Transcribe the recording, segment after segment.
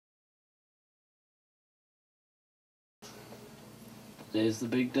Today's the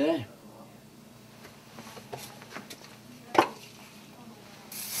big day.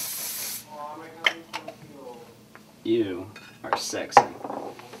 You are sexy.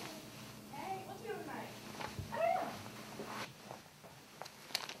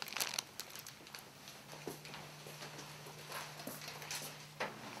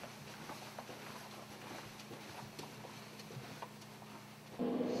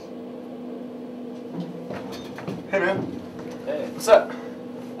 Hey man. Hey. What's up?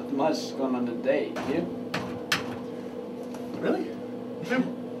 Nothing much. Just going on a date. You? Really?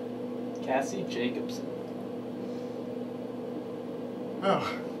 Who? Cassie Jacobson.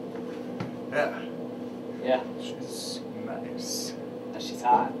 Oh. Yeah. Yeah. She's nice. She's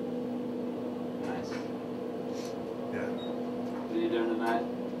hot. Nice. Yeah. What are you doing tonight?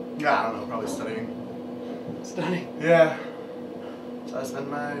 Yeah, I don't know, probably studying. Studying. Yeah. So I spend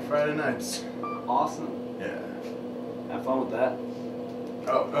my Friday nights. Awesome. Yeah. Have fun with that.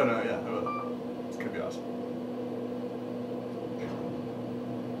 Oh no, yeah, I will. It's gonna be awesome.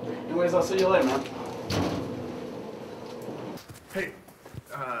 Anyways, I'll see you later, man. Hey,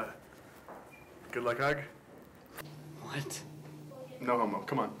 good luck hug? What? No homo,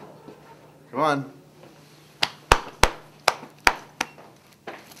 come on. Come on.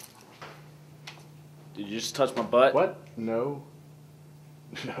 Did you just touch my butt? What? No.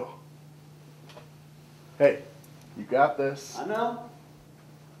 No. Hey, you got this. I know.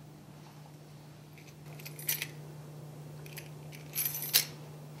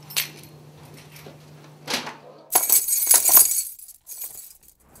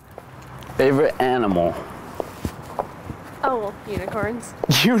 Favorite animal? Oh, unicorns.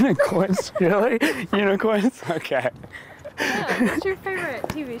 Unicorns? Really? Unicorns? Okay. Yeah, what's your favorite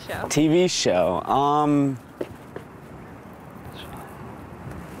TV show? TV show.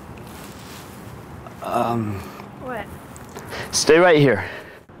 What? Stay right here.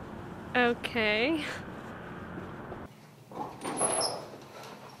 Okay.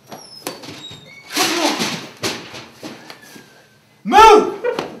 Move!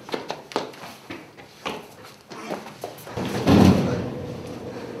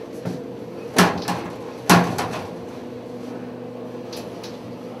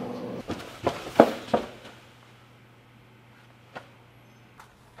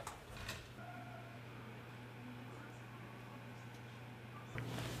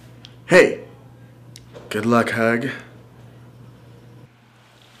 Hey, good luck hug.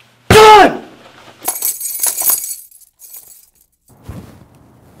 Done!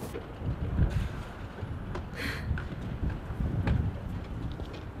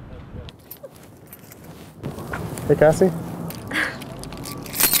 Hey Cassie.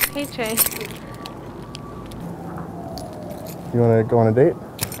 Hey, Trey. You wanna go on a date?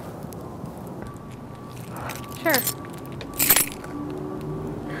 Sure.